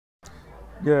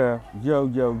Yeah,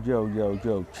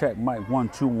 yo. Check mic 1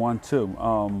 2 1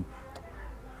 2.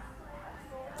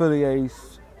 Philly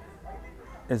Ace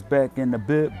is back in the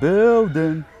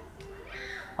building.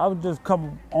 I was just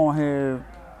coming on here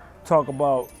talk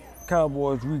about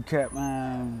Cowboys recap,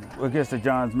 man, against the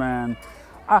Giants, man.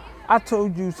 I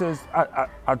told you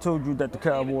I told you that the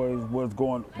Cowboys was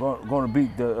going to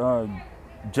beat the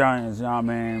Giants, you know what I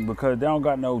mean, because they don't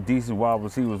got no decent wide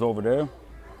receivers over there.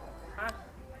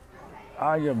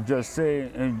 I am just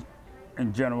saying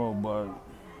in general, but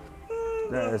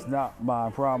that is not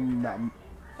my problem.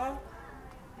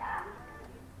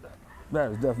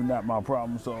 That is definitely not my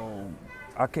problem. So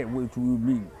I can't wait till we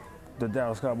meet the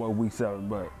Dallas Cowboys week 7.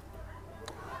 But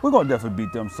we're gonna definitely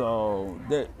beat them. So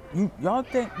that y'all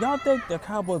think the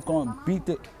Cowboys gonna beat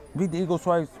the Eagles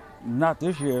twice? Not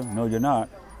this year. No, you're not.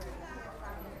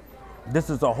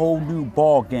 This is a whole new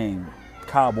ball game,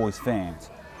 Cowboys fans.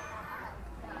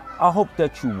 I hope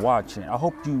that you watching. I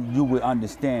hope you will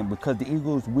understand, because the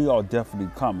Eagles, we are definitely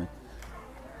coming.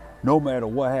 No matter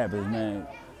what happens, man.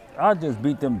 I just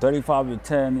beat them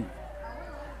 35-10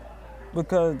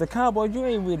 because the Cowboys, you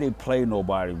ain't really play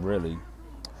nobody, really.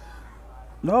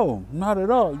 No, not at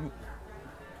all.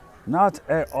 Not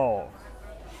at all.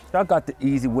 Y'all got the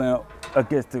easy win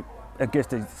against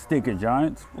the stinking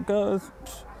Giants, because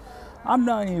I'm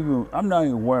not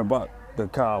even worried about the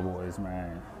Cowboys,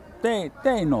 man. They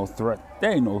ain't no threat. They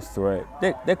ain't no threat.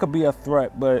 They could be a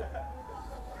threat, but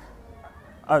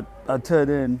I tell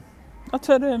them,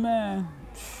 man,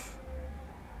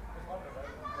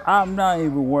 I'm not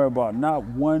even worried about not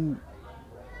one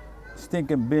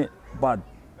stinking bit about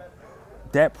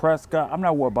Dak Prescott. I'm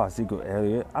not worried about Ezekiel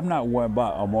Elliott. I'm not worried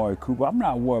about Amari Cooper. I'm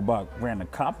not worried about Randall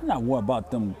Cobb. I'm not worried about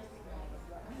them.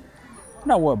 I'm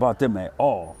not worried about them at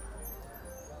all.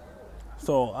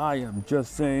 So I am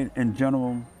just saying in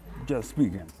general, just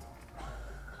speaking.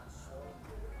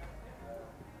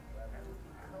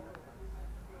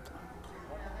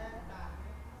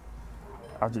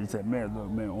 I just said, man,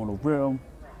 look, man, on the real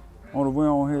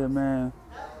on here, man.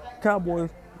 Cowboy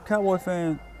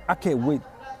fans, I can't wait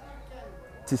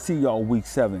to see y'all week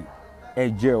 7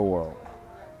 at Jerry World.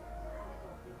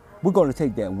 We're gonna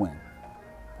take that win.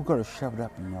 We're gonna shove it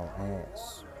up in your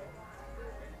ass.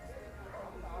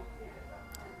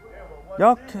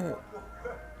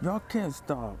 Y'all can't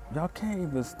stop. Y'all can't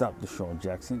even stop Deshaun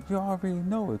Jackson. You already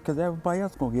know it, because everybody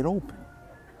else gonna get open.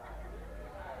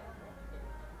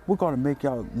 We're gonna make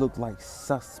y'all look like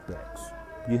suspects.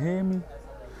 You hear me?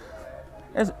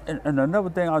 And another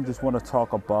thing I just want to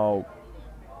talk about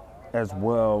as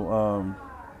well.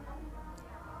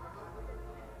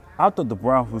 I thought the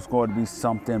Browns was going to be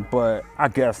something, but I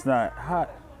guess not. How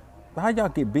y'all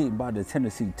get beaten by the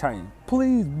Tennessee Titans?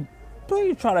 Please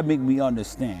try to make me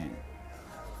understand.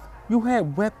 You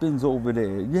had weapons over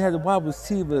there. You had a wide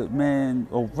receiver, man,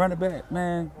 or running back,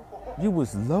 man. You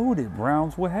was loaded,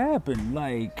 Browns. What happened?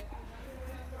 Like,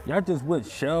 y'all just went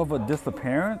shelve of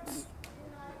disappearance?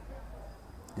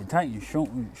 The Titans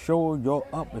show y'all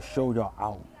up and show y'all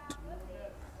out.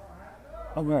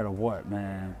 No matter what,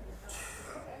 man.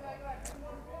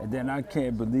 And then I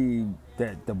can't believe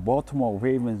that the Baltimore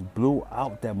Ravens blew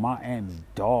out the Miami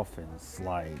Dolphins.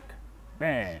 Like,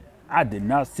 man, I did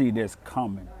not see this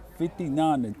coming.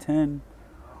 59-10.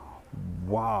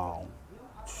 Wow.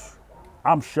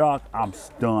 I'm shocked. I'm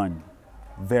stunned.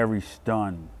 Very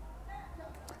stunned.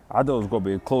 I thought it was going to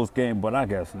be a close game, but I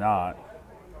guess not.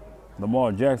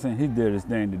 Lamar Jackson, he did his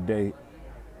thing today.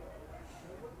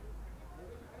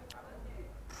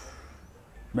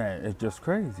 Man, it's just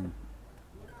crazy.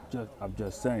 I'm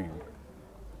just saying.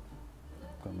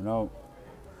 Coming out.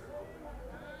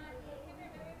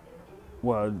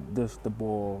 Well, this the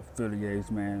boy Philly Ace,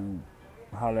 man.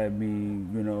 Holler at me,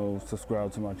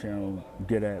 subscribe to my channel.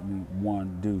 Get at me.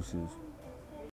 Deuces.